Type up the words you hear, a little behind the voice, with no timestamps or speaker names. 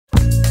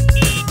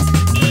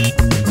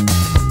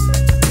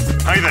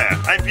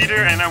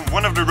Peter and I'm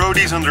one of the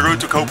roadies on the road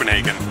to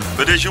Copenhagen.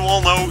 But as you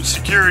all know,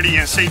 security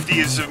and safety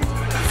is a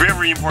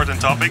very important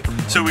topic.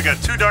 So we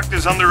got two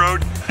doctors on the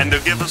road and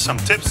they'll give us some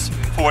tips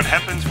for what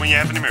happens when you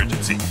have an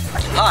emergency.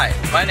 Hi,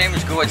 my name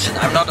is Gordon.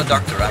 I'm not a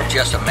doctor, I'm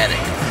just a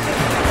medic.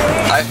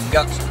 I've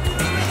got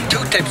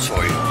two tips for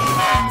you.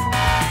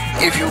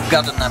 If you've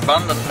got an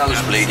abundant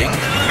nosebleeding,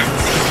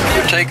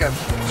 you take a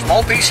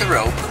small piece of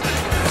rope,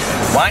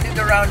 wind it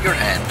around your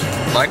hand,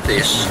 like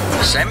this,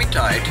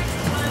 semi-tight,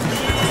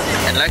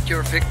 and let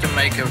your victim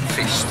make a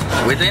fist.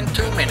 Within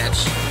 2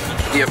 minutes,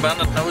 the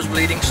abundant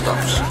nosebleeding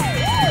stops.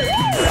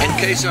 In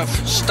case of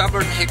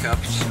stubborn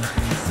hiccups,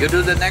 you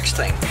do the next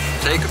thing.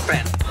 Take a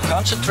pen.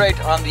 Concentrate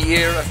on the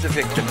ear of the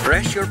victim.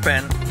 Press your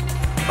pen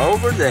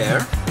over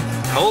there,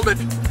 hold it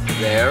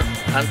there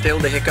until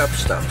the hiccup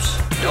stops.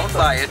 Don't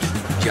buy it,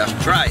 just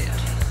try it.